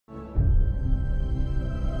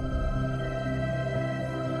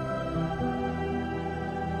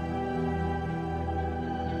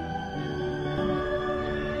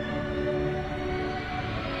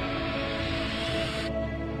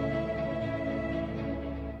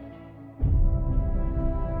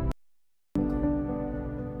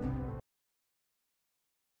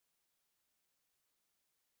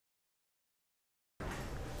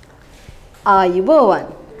ආයුබෝවන්.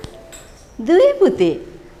 දුවේ පුතේ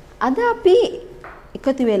අද අපි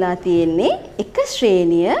එකතු වෙලා තියෙන්නේ එක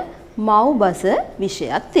ශ්‍රේණිය මව්බස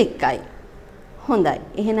විෂයත් එක්කයි. හොඳයි.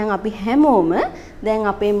 එහෙනම් අපි හැමෝම දැන්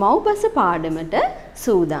අපේ මව්බස පාඩමට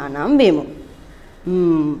සූදානම් වෙමු.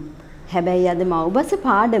 හැබැයි අද මව්බස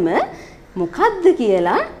පාඩම මොකද්ද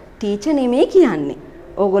කියලා ටීචර් නෙමෙයි කියන්නේ.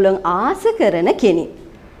 ඕගොල්ලෝ ආස කරන කෙනෙක්.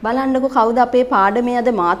 බලන්නකො කවුද අපේ පාඩමේ අද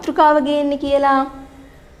මාතෘකාව ගේන්නේ කියලා.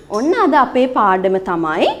 ඔන්න අද අපේ පාඩම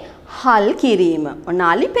තමයි හල් කිරීම. ඔන්න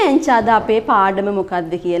අලි පැංචාද අපේ පාඩම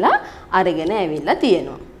මොකද්ද කියලා අරගෙන ඇවිල්ලා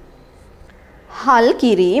තියෙනවා. හල්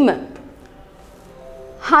කිරීම.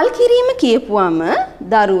 හල් කිරීම කියපුවම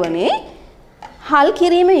දරුවනේ හල්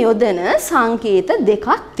කිරීම යොදන සංකේත දෙකක්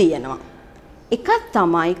තියෙනවා. එකක්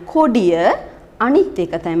තමයි කොඩිය, අනිත්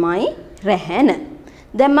එක තමයි රැහැන.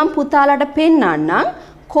 දැන් මම පුතාලට පෙන්නන්නම්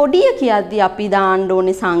කොඩිය කියද්දී අපි දාන්න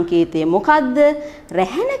ඕනේ සංකේතය මොකද්ද?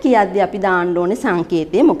 රැහැන කියද්දී අපි දාන්න ඕනේ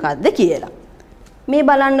සංකේතය මොකද්ද කියලා. මේ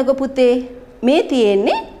බලන්නකො පුතේ මේ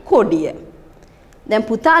තියෙන්නේ කොඩිය. දැන්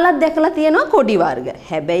පුතාලත් දැකලා තියෙනවා කොඩි වර්ග.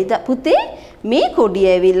 හැබැයි පුතේ මේ කොඩිය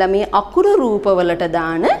ඇවිල්ලා මේ අකුරු රූපවලට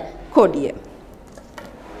දාන කොඩිය.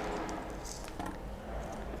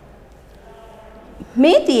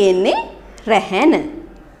 මේ තියෙන්නේ රැහැන.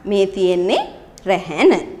 මේ තියෙන්නේ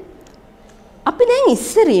රැහැන. අපි දැන්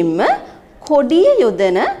ඉස්සරින්ම කොඩිය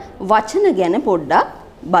යොදන වචන ගැන පොඩ්ඩක්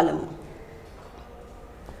බලමු.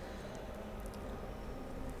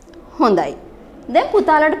 හොඳයි. දැන්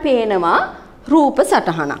පුතාලට පේනවා රූප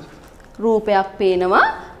සටහනක්. රූපයක් පේනවා.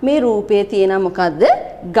 මේ රූපේ තියෙන මොකද්ද?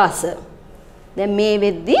 ගස. දැන් මේ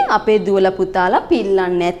වෙද්දී අපේ දුවල පුතාලා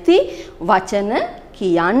පිල්ලන්නේ නැති වචන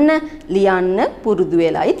කියන්න ලියන්න පුරුදු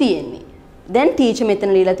වෙලායි තියෙන්නේ. දැන් ටීචර්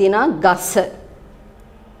මෙතන ලියලා තියෙනවා ගස.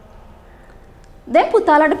 දැන්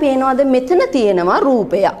පුතාලට පේනවාද මෙතන තියෙනවා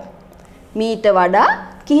රූපයක්. මීට වඩා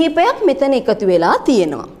කිහිපයක් මෙතන එකතු වෙලා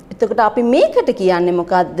තියෙනවා. එතකොට අපි මේකට කියන්නේ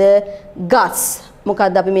මොකද්ද? ගස්.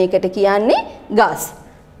 මොකද්ද අපි මේකට කියන්නේ? ගස්.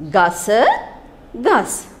 ගස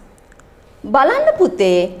ගස්. බලන්න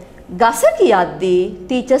පුතේ ගස කියද්දී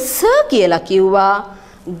ටීචර් ස කියලා කිව්වා.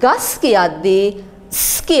 ගස් කියද්දී ස්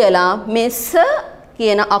කියලා මේ ස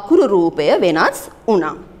කියන අකුරු රූපය වෙනස්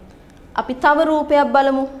වුණා. අපි තව රූපයක්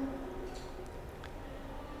බලමු.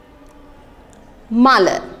 මල.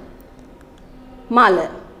 මල.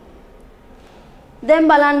 දැන්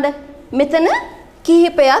බලන්න මෙතන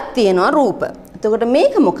කිහිපයක් තියෙනවා රූප. එතකොට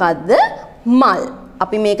මේක මොකද්ද? මල්.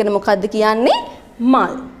 අපි මේකට මොකද්ද කියන්නේ?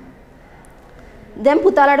 මල්. දැන්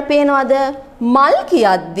පුතාලට පේනවද මල්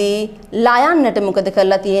කියද්දී ලයන්නට මොකද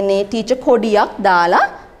කරලා තියෙන්නේ? ටීචර් කොඩියක් දාලා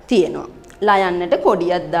තියෙනවා. ලයන්නට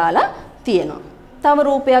කොඩියක් දාලා තියෙනවා. තව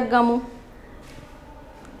රූපයක් ගමු.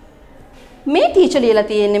 මේ ටීචර් ලියලා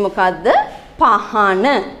තියෙන්නේ මොකද්ද? පහන.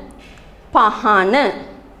 පහන.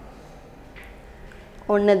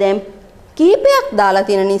 ඔන්න දැන් කීපයක් දාලා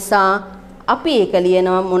තියෙන නිසා අපි ඒක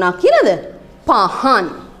ලියනවා මොනවා කියලාද? පහන්.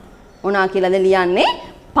 මොනවා කියලාද ලියන්නේ?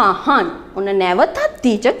 පහන්. ඔන්න නැවතත්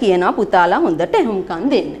ටීචර් කියනවා පුතාලා හොඳට අහුම්කම්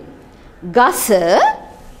දෙන්න. ගස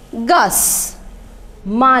ගස්.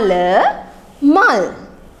 මල මල්.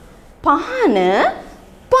 පහන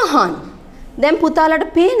පහන්. දැන් පුතාලට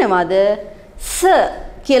පේනවද ස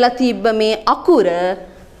කියලා තිබ්බ මේ අකුර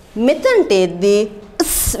මෙතනට එද්දී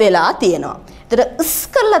ස් වෙලා තියෙනවා. ඒතර ස්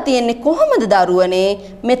කරලා තියෙන්නේ කොහොමද දරුවනේ?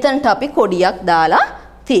 මෙතනට අපි කොඩියක් දාලා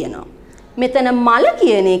තියෙනවා. මෙතන මල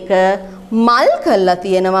කියන එක මල් කරලා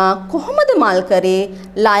තියෙනවා. කොහොමද මල් කරේ?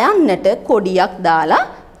 ලයන්නට කොඩියක් දාලා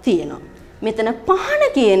තියෙනවා. මෙතන පහන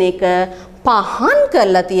කියන එක පහන්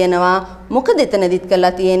කරලා තියෙනවා. මොකද එතනදිත්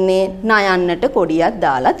කරලා තියෙන්නේ නයන්නට කොඩියක්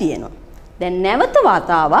දාලා තියෙනවා. දැන් නැවත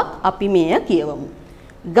වතාවක් අපි මෙය කියවමු.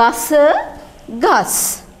 ගස ගස්.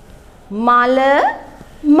 මල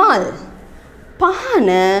මල්. පහන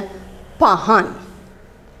පහන්.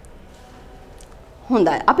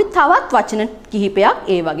 හොඳයි. අපි තවත් වචන කිහිපයක්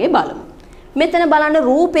ඒ වගේ බලමු. මෙතන බලන්න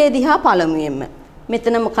රූපේ දිහා පළමුවෙන්ම.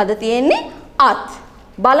 මෙතන මොකද තියෙන්නේ? අත්.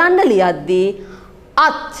 බලන්න ලියද්දී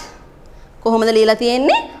අත්. කොහොමද ලියලා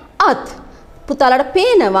තියෙන්නේ? අත්. පුතාලට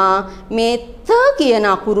පේනවා මේ ත කියන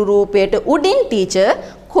අකුරු රූපයට උඩින් ටීචර්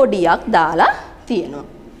කොඩියක් දාලා තියෙනවා.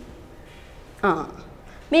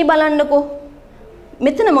 මේ බලන්නකෝ.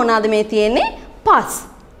 මෙතන මොනවාද මේ තියෙන්නේ? පස්.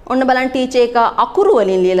 ඔන්න බලන්න ටීචර් එක අකුරු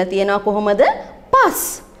වලින් ලියලා තියෙනවා කොහොමද? පස්.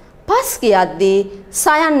 පස් කියද්දී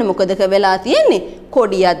සයන්න මොකද වෙලා තියෙන්නේ?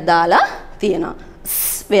 කොඩියක් දාලා තියෙනවා.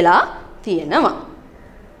 ස් වෙලා තියෙනවා.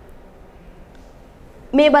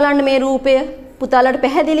 මේ බලන්න මේ රූපය පුතාලට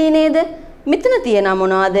පැහැදිලි නේද? මෙතන තියෙන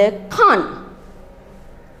මොනවාද? කන්.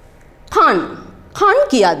 කන්. කන්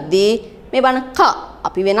කියද්දී මේ බලන්න ක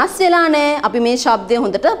අපි වෙනස් වෙලා නැහැ. අපි මේ ශබ්දය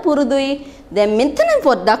හොඳට පුරුදුයි. දැන් මෙතන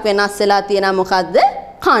පොඩ්ඩක් වෙනස් වෙලා තියෙනවා මොකද්ද?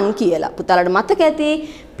 කන් කියලා. පුතාලට මතක ඇති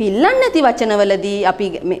පිල්ලන් නැති වචනවලදී අපි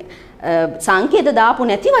සංකේත දාපු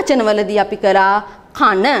නැති වචනවලදී අපි කරා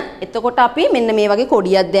කන. එතකොට අපි මෙන්න මේ වගේ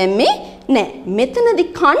කොඩියක් දැම්මේ නැහැ. මෙතනදී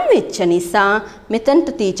කන් වෙච්ච නිසා මෙතනට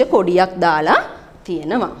ටීචර් කොඩියක් දාලා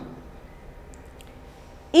තියෙනවා.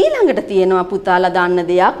 ඊළඟට තියෙනවා පුතාලා දන්න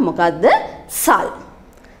දෙයක් මොකද්ද? සල්.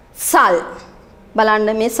 සල්.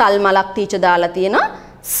 බලන්න මේ සල් මලක් ටීචර් දාලා තියෙනවා.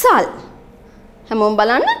 සල්. හැමෝම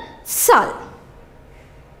බලන්න සල්.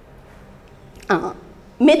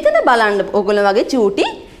 මෙතන බලන්න ඔයගොල්ලෝ වගේ චූටි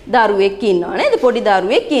දරුවෙක් ඉන්නවා නේද? පොඩි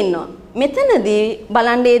දරුවෙක් ඉන්නවා. මෙතනදී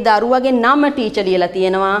බලන්න ඒ දරුවගේ නම ටීචර් ලියලා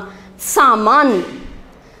තියෙනවා සමන්.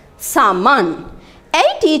 සමන්.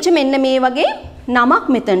 ඇයි ටීචර් මෙන්න මේ වගේ නමක්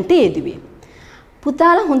මෙතනට යෙදුවේ?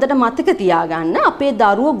 පුතාලා හොඳට මතක තියාගන්න අපේ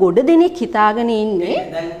දරුවෝ ගොඩ දෙනෙක් හිතාගෙන ඉන්නේ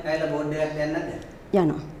දැන් ඇයිලා බෝඩ් එකක් යන්නේ නැද්ද?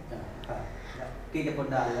 යනවා. ටීචර්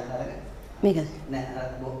පොඩ්ඩක් අල්ලලා අරගෙන. මේකද? නෑ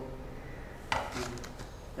අර බෝ.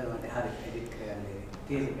 හරි එඩිට් කරගන්න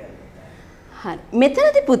තියෙන්නේ. හරි.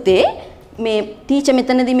 මෙතනදී පුතේ මේ ටීචර්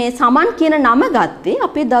මෙතනදී මේ සමන් කියන නම ගත්තේ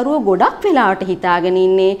අපේ දරුවෝ ගොඩක් වෙලාවට හිතාගෙන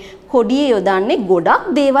ඉන්නේ කොඩියේ යොදන්නේ ගොඩක්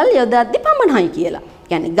දේවල් යොදද්දි පමණයි කියලා.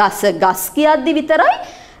 කියන්නේ ගස් කියද්දි විතරයි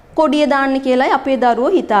කොඩිය දාන්න කියලායි අපේ දරුවෝ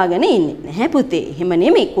හිතාගෙන ඉන්නේ. නැහැ පුතේ. එහෙම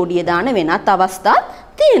නෙමෙයි. කොඩිය දාන වෙනත් අවස්ථා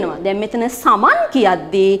තියෙනවා. දැන් මෙතන සමන්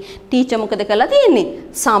කියද්දී ටීචර් මොකද කරලා තියෙන්නේ?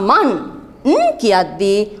 සමන්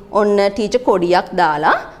කියද්දී ඔන්න ටීචර් කොඩියක්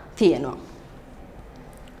දාලා තියෙනවා.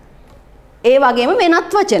 ඒ වගේම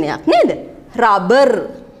වෙනත් වචනයක් නේද? රබර්.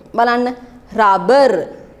 බලන්න රබර්.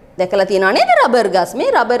 දැකලා තියෙනවා නේද රබර් ගස්?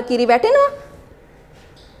 මේ රබර් කිරි වැටෙනවා.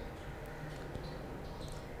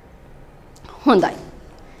 හොඳයි.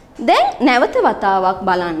 දැන් නැවත වතාවක්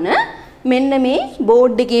බලන්න මෙන්න මේ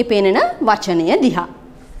බෝඩ් එකේ පෙනෙන වචනය දිහා.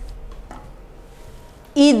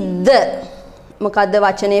 ඉද්ද. මොකද්ද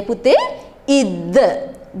වචනේ පුතේ? ඉද්ද.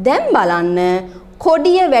 දැන් බලන්න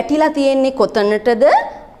කොඩිය වැටිලා තියෙන්නේ කොතනටද?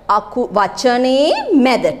 වචනේ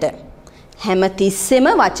මැදට. හැම තිස්සෙම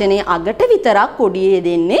වචනේ අගට විතරක් කොඩිය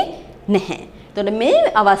දෙන්නේ නැහැ. එතකොට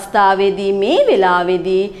මේ අවස්ථාවේදී මේ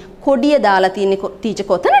වෙලාවේදී කොඩිය දාලා තියෙන්නේ ටීචර්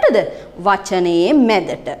කොතනටද? වචනේ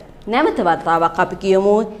මැදට. නැවත වතාවක් අපි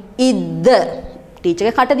කියමු ඉද්ද.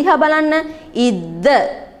 ටීචර්ගේ කට දිහා බලන්න. ඉද්ද.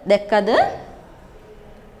 දැක්කද?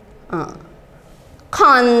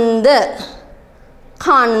 කන්ද.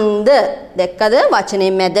 කන්ද. දැක්කද?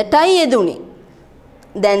 වචනේ මැදටයි යෙදුනේ.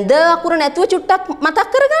 දැන් ද අකුර නැතුව චුට්ටක් මතක්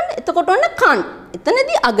කරගන්න. එතකොට ඔන්න කන්.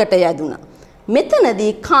 එතනදී අගට යදුනා.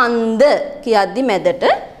 මෙතනදී කන්ද කියද්දි මැදට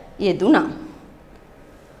යෙදුනා.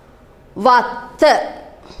 වත්ත.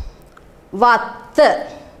 වත්ත.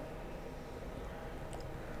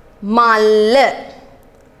 මල්ල.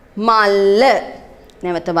 මල්ල.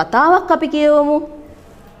 නැවත වතාවක් අපි කියවමු.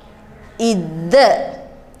 ඉද්ද.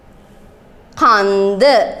 කන්ද.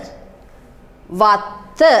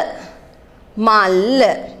 වත්ත. මල්ල.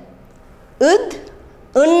 උද්.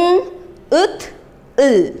 උන්. උත්.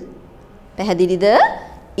 ල්. පැහැදිලිද?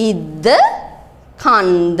 ඉද්ද.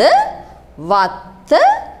 කන්ද. වත්ත.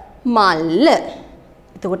 මල්ල.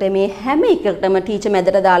 එතකොට මේ හැම එකකටම ටීචර්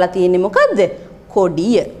මැදට දාලා තියෙන්නේ මොකද්ද?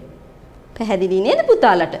 කොඩිය. පැහැදිලි නේද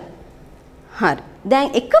පුතාලට? හරි.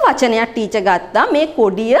 දැන් එක වචනයක් ටීචර් ගත්තා මේ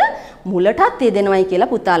කොඩිය මුලටත් යෙදෙනවයි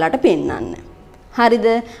කියලා පුතාලට පෙන්වන්න. හරිද?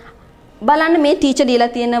 බලන්න මේ ටීචර්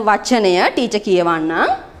දීලා තියෙන වචනය ටීචර්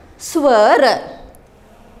කියවන්නම්. ස්වර.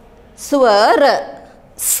 ස්වර.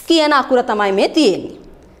 ස් කියන අකුර තමයි මේ තියෙන්නේ.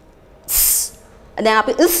 දැන්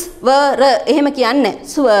අපි ස්වර එහෙම කියන්නේ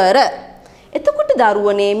ස්වර. එතකොට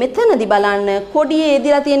දරුවනේ මෙතනදී බලන්න කොඩියේ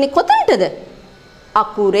යෙදලා තියෙන්නේ කොතනටද?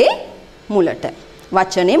 අකුරේ මුලට.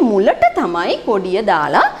 වචනේ මුලට තමයි කොඩිය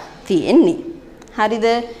දාලා තියෙන්නේ. හරිද?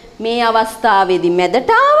 මේ අවස්ථාවේදී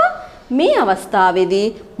මැදට ආවා. මේ අවස්ථාවේදී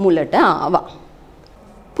මුලට ආවා.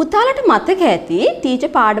 පුතාලට මතක ඇති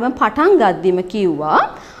ටීචර් පාඩම පටන් ගද්දිම කිව්වා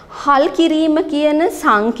හල් කිරීම කියන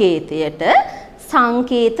සංකේතයට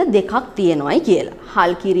සංකේත දෙකක් තියෙනවායි කියලා.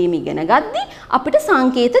 හල් කිරීම ඉගෙන ගද්දි අපිට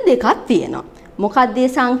සංකේත දෙකක් තියෙනවා. මොකක්ද මේ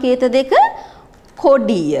සංකේත දෙක?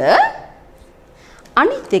 කොඩිය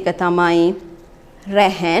අනිත් එක තමයි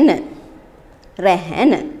රැහැන.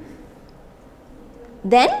 රැහැන.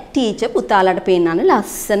 දැන් ටීචර් පුතාලට පෙන්නන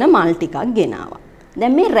ලස්සන මල් ටිකක් ගෙනාවා.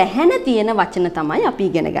 දැන් මේ රැහැන තියෙන වචන තමයි අපි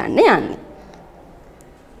ඉගෙන ගන්න යන්නේ.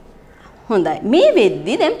 හොඳයි. මේ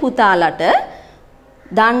වෙද්දි දැන් පුතාලට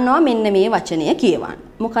දන්නවා මෙන්න මේ වචනය කියවන්න.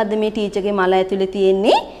 මොකද්ද මේ ටීචර්ගේ මල ඇතුලේ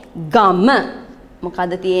තියෙන්නේ? ගම.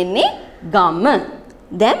 මොකද්ද තියෙන්නේ? ගම.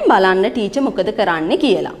 දැන් බලන්න ටීචර් මොකද කරන්නේ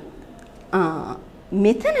කියලා.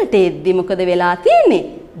 මෙතනට එද්දි මොකද වෙලා තියෙන්නේ?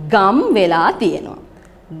 ගම් වෙලා තියෙනවා.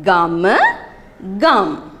 ගම ගම්.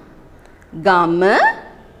 ගම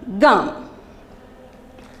ගම්.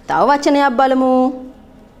 තව වචනයක් බලමු.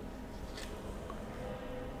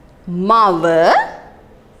 මව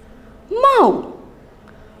මව්.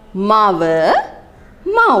 මව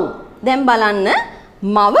මව්. දැන් බලන්න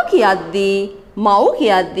මව කියද්දී මව්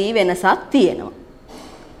කියද්දී වෙනසක් තියෙනවා.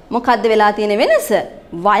 මොකද්ද වෙලා තියෙන වෙනස?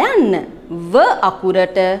 වයන්න ව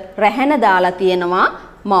අකුරට රැහැන දාලා තියෙනවා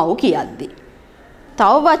මව් කියද්දී.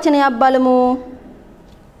 තව වචනයක් බලමු.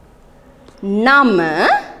 නම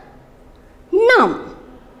නම්.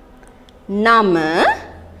 නම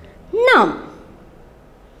නම්.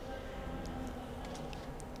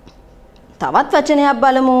 තවත් වචනයක්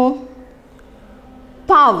බලමු.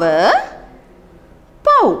 පව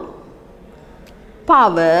පව්.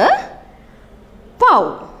 පව පව්.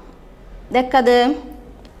 දැක්කද?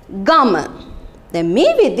 ගම. දැන්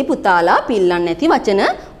මේ වෙද්දි පුතාලා පිල්ලන්නේ නැති වචන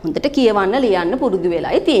හොඳට කියවන්න ලියන්න පුරුදු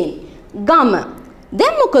වෙලායි තියෙන්නේ. ගම.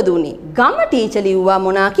 දැන් මොකද උනේ? ගම ටීචර් ලිව්වා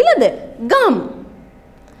මොනා කියලාද? ගම්.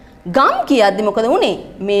 ගම් කියද්දි මොකද උනේ?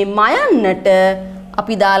 මේ මයන්නට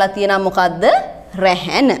අපි දාලා තියෙනා මොකද්ද?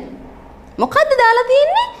 රැහැන. මොකද්ද දාලා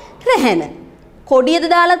තියෙන්නේ? රැහැන. කොඩියද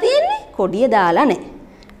දාලා තියෙන්නේ? කොඩිය දාලා නැහැ.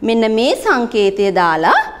 මෙන්න මේ සංකේතය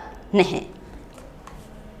දාලා නැහැ.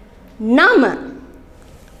 නම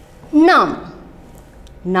නම්.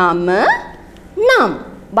 නම නම්.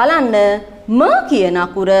 බලන්න ම කියන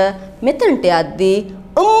අකුර මෙතනට යද්දී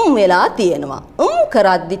වෙලා තියෙනවා.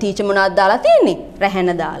 කරද්දි ටීචර් මොනවද දාලා තියෙන්නේ?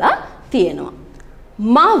 රැහැන දාලා තියෙනවා.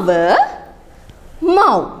 මව මව්.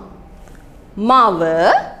 මව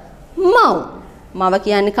මව්. මව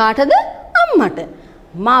කියන්නේ කාටද? අම්මට.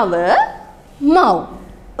 මව මව්.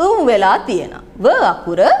 වෙලා තියෙනවා. ව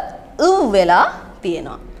අකුර වෙලා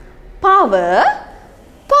තියෙනවා. පව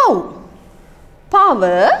පව්. පව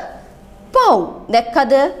පව්.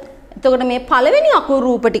 දැක්කද? එතකොට මේ පළවෙනි අකුරු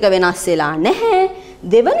රූප ටික වෙනස් වෙලා නැහැ.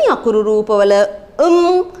 දෙවෙනි අකුරු රූපවල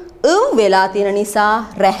වෙලා තියෙන නිසා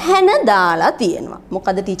රැහැන දාලා තියෙනවා.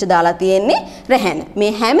 මොකද ටීචර් දාලා තියෙන්නේ? රැහැන.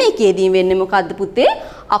 මේ හැම එකේදීම වෙන්නේ මොකද්ද පුතේ?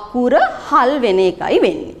 අකුර හල් වෙන එකයි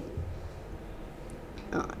වෙන්නේ.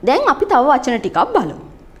 දැන් අපි තව වචන ටිකක් බලමු.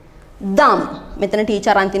 දම්. මෙතන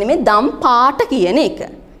ටීචර් අරන් තියන්නේ මේ දම් පාට කියන එක.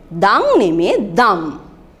 දම් නෙමේ දම්.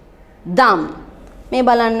 දම්. මේ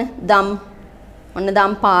බලන්න දම්. ඔන්න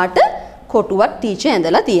දම් පාට කොටුවක් ටීචර්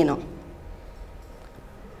ඇඳලා තියෙනවා.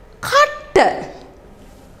 කට්ට.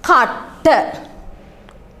 කට්ට.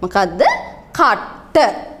 මොකද්ද? කට්ට.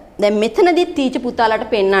 දැන් මෙතනදී ටීචර් පුතාලට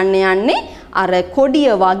පෙන්වන්න යන්නේ අර කොඩිය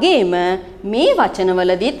වගේම මේ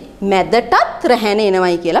වචනවලදීත් මැදටත් රැහැන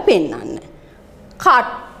එනවයි කියලා පෙන්වන්න.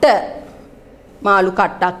 කට්ට. මාළු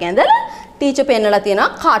කට්ටක් ඇඳලා ටීචර් පෙන්නලා තියෙනවා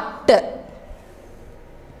කට්ට.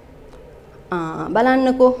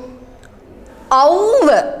 බලන්නකෝ. අවුව.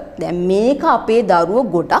 දැන් මේක අපේ දරුවෝ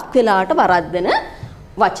ගොඩක් වෙලාවට වරද්දන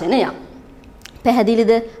වචනයක්.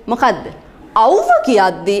 පැහැදිලිද? මොකද්ද? අවුව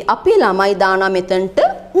කියද්දී අපේ ළමයි දානවා මෙතනට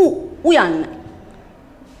උයන්න.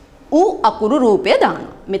 අකුරු රූපය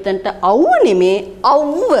දානවා. මෙතනට අවුව නෙමේ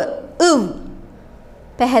අවුව.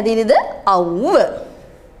 පැහැදිලිද? අවුව.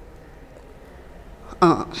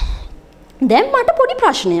 දැන් මට පොඩි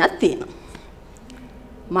ප්‍රශ්නයක් තියෙනවා.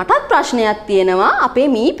 මටත් ප්‍රශ්නයක් තියෙනවා. අපේ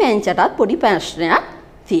මී පැංචටත් පොඩි ප්‍රශ්නයක්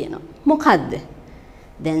තියෙනවා. මොකද්ද?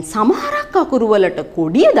 දැන් සමහරක් අකුරු වලට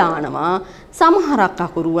කොඩිය දානවා. සමහරක්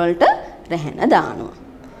අකුරු වලට රැහැන දානවා.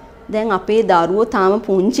 දැන් අපේ දරුවෝ තාම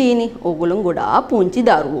පුංචිනේ. ඕගොල්ලෝ ගොඩාක් පුංචි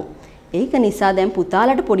දරුවෝ. ඒක නිසා දැන්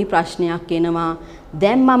පුතාලට පොඩි ප්‍රශ්නයක් එනවා.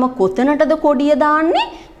 දැන් මම කොතනටද කොඩිය දාන්නේ?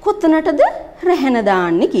 කොතනටද රැහැන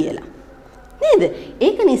දාන්නේ කියලා. නේද?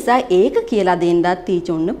 ඒක නිසා ඒක කියලා දෙන්නත්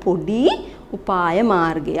ටීචර් ඔන්න පොඩි උපාය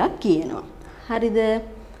මාර්ගයක් කියනවා. හරිද?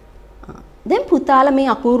 දැන් පුතාලා මේ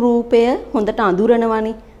අකුරු රූපය හොඳට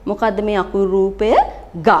අඳුරනවනේ. මොකද්ද මේ අකුරු රූපය?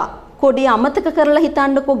 ගා. කොඩිය අමතක කරලා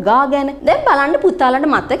හිතන්නකෝ ගා ගැන. දැන් බලන්න පුතාලට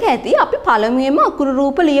මතක ඇති අපි පළමුවෙන්ම අකුරු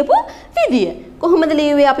රූප ලියපු විදිය. කොහොමද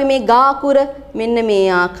ලියුවේ අපි මේ ගා අකුර? මෙන්න මේ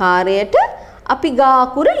ආකාරයට අපි ගා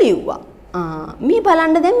අකුර ලිව්වා. මේ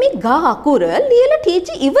බලන්න දැන් මේ ගා අකුර ලියලා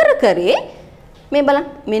ටීචර් ඉවර කරේ. මේ බලන්න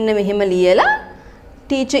මෙන්න මෙහෙම ලියලා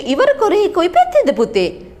ටීචර් ඉවර කරේ කොයි පැත්තේද පුතේ?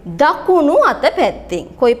 දකුණු අත පැත්තෙන්.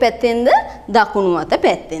 කොයි පැත්තෙන්ද? දකුණු අත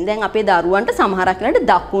පැත්තෙන්. දැන් අපේ දරුවන්ට සමහරක් වෙලාවට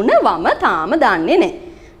දකුණ වම තාම දන්නේ නැහැ.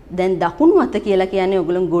 දැන් දකුණු අත කියලා කියන්නේ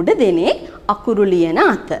ඔයගොල්ලෝ ගොඩ දෙනෙක් අකුරු ලියන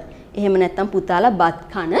අත. එහෙම නැත්නම් පුතාලා බත්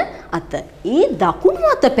කන අත. ඒ දකුණු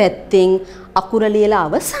අත පැත්තෙන් අකුර ලියලා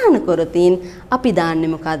අවසන් කරතින් අපි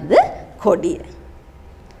දාන්නේ මොකද්ද? කොඩිය.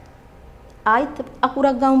 ආයිත්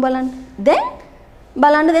අකුරක් ගමු බලන්න. දැන්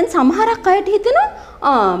බලන්න දැන් සමහරක් අයට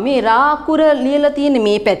හිතෙනවා මේ රා අකුර ලියලා තියෙන්නේ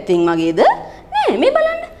මේ පැත්තෙන් වගේද? නෑ මේ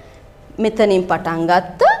බලන්න. මෙතනින් පටන්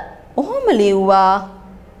ගත්තා. ඔහොම ලිව්වා.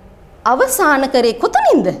 අවසාන කරේ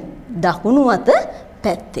කොතනින්ද? දකුණු අත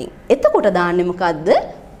පැත්තෙන්. එතකොට දාන්නේ මොකද්ද?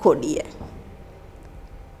 කොඩිය.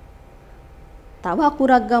 තව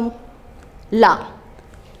අකුරක් ගමු. ලා.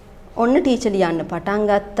 ඔන්න ටීචර් ලියන්න පටන්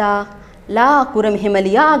ගත්තා. ලා අකුර මෙහෙම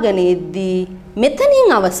ලියාගෙන ඉද්දී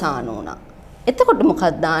මෙතනින් අවසාන වුණා. එතකොට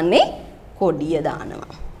මොකක්ද දාන්නේ? කොඩිය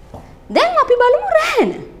දානවා. දැන් අපි බලමු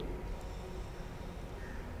රැහැන.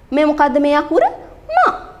 මේ මොකද්ද මේ අකුර?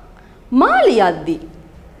 මා. මා ලියද්දී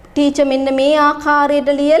ටීචර් මෙන්න මේ ආකාරයට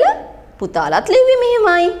ලියලා පුතාලත් ලිව්වේ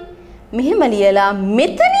මෙහෙමයි. මෙහෙම ලියලා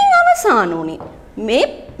මෙතනින් අවසාන උනේ.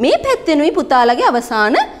 මේ පැත්තෙනුයි පුතාලගේ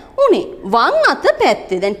අවසාන උනේ. වම් අත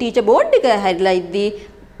පැත්තේ. දැන් ටීචර් බෝඩ් එක හැරිලා ඉද්දී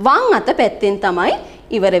වම් අත පැත්තෙන් තමයි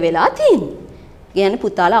ඉවර වෙලා තියෙන්නේ. කියන්නේ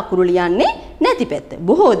පුතාලා අකුරු ලියන්නේ නැති පැත්ත.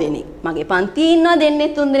 බොහෝ දෙනෙක් මගේ පන්තියේ ඉන්නවා දෙන්නේ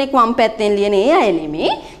තුන් දෙනෙක් වම් පැත්තෙන් ලියන ඒ අය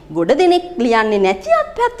නෙමේ. ගොඩ දෙනෙක් ලියන්නේ නැති අත්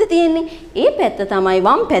පැත්ත තියෙන්නේ. ඒ පැත්ත තමයි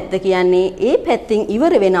වම් පැත්ත කියන්නේ. ඒ පැත්තෙන්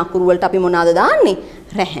ඉවර වෙන අකුරු වලට අපි මොනවාද දාන්නේ?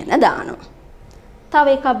 රැහැන දානවා. තව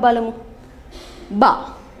එකක් බලමු. බා.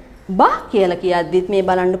 බා කියලා කියද්දිත් මේ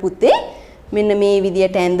බලන්න පුතේ මෙන්න මේ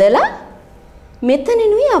විදියට ඇඳලා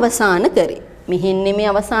මෙතනිනුයි අවසාන කරේ. මෙහෙන් නෙමෙයි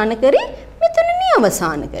අවසාන කරේ, මෙතනිනුයි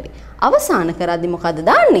අවසාන කරේ. අවසාන කරද්දි මොකද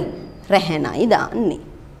දාන්නේ? රැහැනයි දාන්නේ.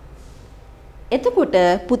 එතකොට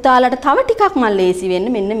පුතාලට තව ටිකක් මම ලේසි වෙන්න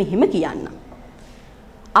මෙන්න මෙහෙම කියන්න.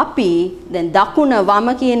 අපි දැන් දකුණ වම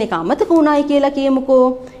කියන එක අමතක වුණායි කියලා කියමුකෝ.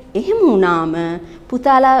 එහෙම වුණාම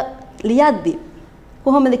පුතාලා ලියද්දි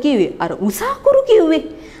කොහොමද කිව්වේ? අර උසාකුරු කිව්වේ.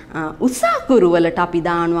 උසාකුරු වලට අපි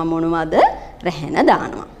දානවා මොනවද? රැහැන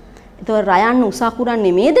දානවා. එතකොට රයන්න උසාකුරන්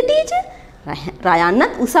නෙමේද ටීචර්?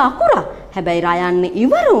 රයන්නත් උසාකුරා. හැබැයි රයන්න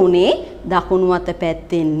ඉවර උනේ දකුණු අත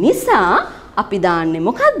පැත්තෙන් නිසා අපි දාන්නේ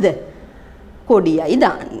මොකද්ද? කොඩියයි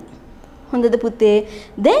දාන්නේ. හොඳද පුතේ?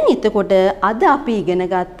 දැන් එතකොට අද අපි ඉගෙන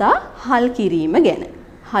ගත්තා හල් කිරීම ගැන.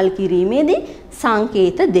 හල් කිරීමේදී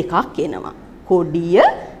සංකේත දෙකක් එනවා. කොඩිය,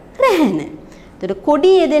 රැහැන. එතකොට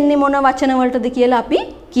කොඩිය දෙන්නේ මොන වචන වලටද කියලා අපි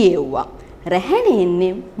කියෙව්වා. රැහැන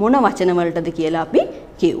එන්නේ මොන වචන වලටද කියලා අපි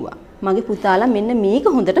කිව්වා. මගේ පුතාලා මෙන්න මේක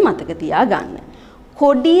හොඳට මතක තියාගන්න.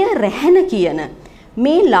 කොඩිය, රැහැන කියන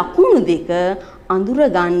මේ ලකුණු දෙක අඳුර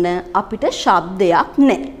ගන්න අපිට ශබ්දයක්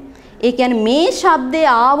නැහැ. ඒ කියන්නේ මේ ශබ්දය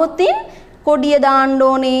ආවොතින් කොඩිය දාන්න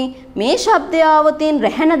ඕනේ, මේ ශබ්දය ආවොතින්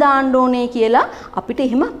රැහැන දාන්න ඕනේ කියලා අපිට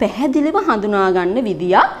එහෙම පැහැදිලිව හඳුනා ගන්න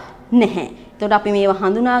විදියක් නැහැ. එතකොට අපි මේව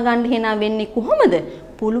හඳුනා ගන්න හේනා වෙන්නේ කොහොමද?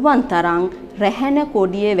 පුළුවන් තරම් රැහැන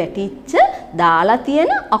කොඩිය වැටිච්ච දාලා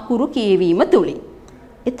තියෙන අකුරු කියවීම තුලින්.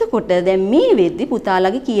 එතකොට දැන් මේ වෙද්දි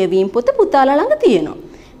පුතාලගේ කියවීම පොත පුතාලා ළඟ තියෙනවා.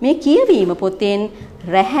 මේ කියවීම පොතෙන්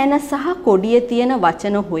රැහැන සහ කොඩිය තියෙන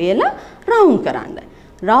වචන හොයලා රවුම් කරන්න.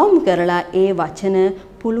 රවුම් කරලා ඒ වචන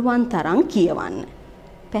පුළුවන් තරම් කියවන්න.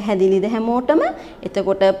 පැහැදිලිද හැමෝටම?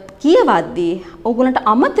 එතකොට කියවද්දී ඕගොල්ලන්ට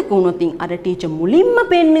අමතක වුණොත් අර ටීචර් මුලින්ම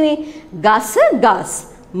පෙන්නුවේ ගස ගස්,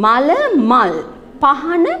 මල මල්,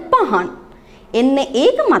 පහන පහන්. එන්න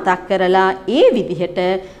ඒක මතක් කරලා ඒ විදිහට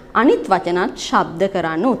අනිත් වචනත් ශබ්ද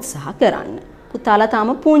කරන්න උත්සාහ කරන්න. පුතාලා තාම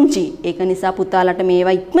පුංචි. ඒක නිසා පුතාලට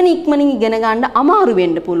මේවා ඉක්මනින් ඉගෙන ගන්න අමාරු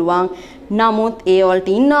වෙන්න පුළුවන්. නමුත් ඒ වලට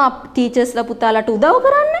ඉන්න ටීචර්ස්ලා පුතාලට උදව්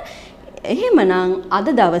කරන්න. එහෙමනම් අද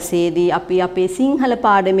දවසේදී අපි අපේ සිංහල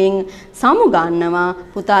පාඩමෙන් සමුගන්නවා.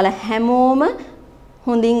 පුතාලා හැමෝම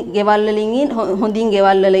හොඳින්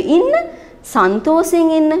ගෙවල් වල ඉන්න,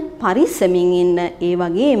 සන්තෝෂෙන් ඉන්න, පරිස්සමින් ඉන්න. ඒ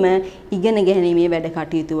වගේම ඉගෙන ගැනීමේ වැඩ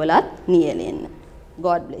කටයුතු වලත් නියැලෙන්න.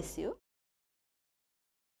 God bless you.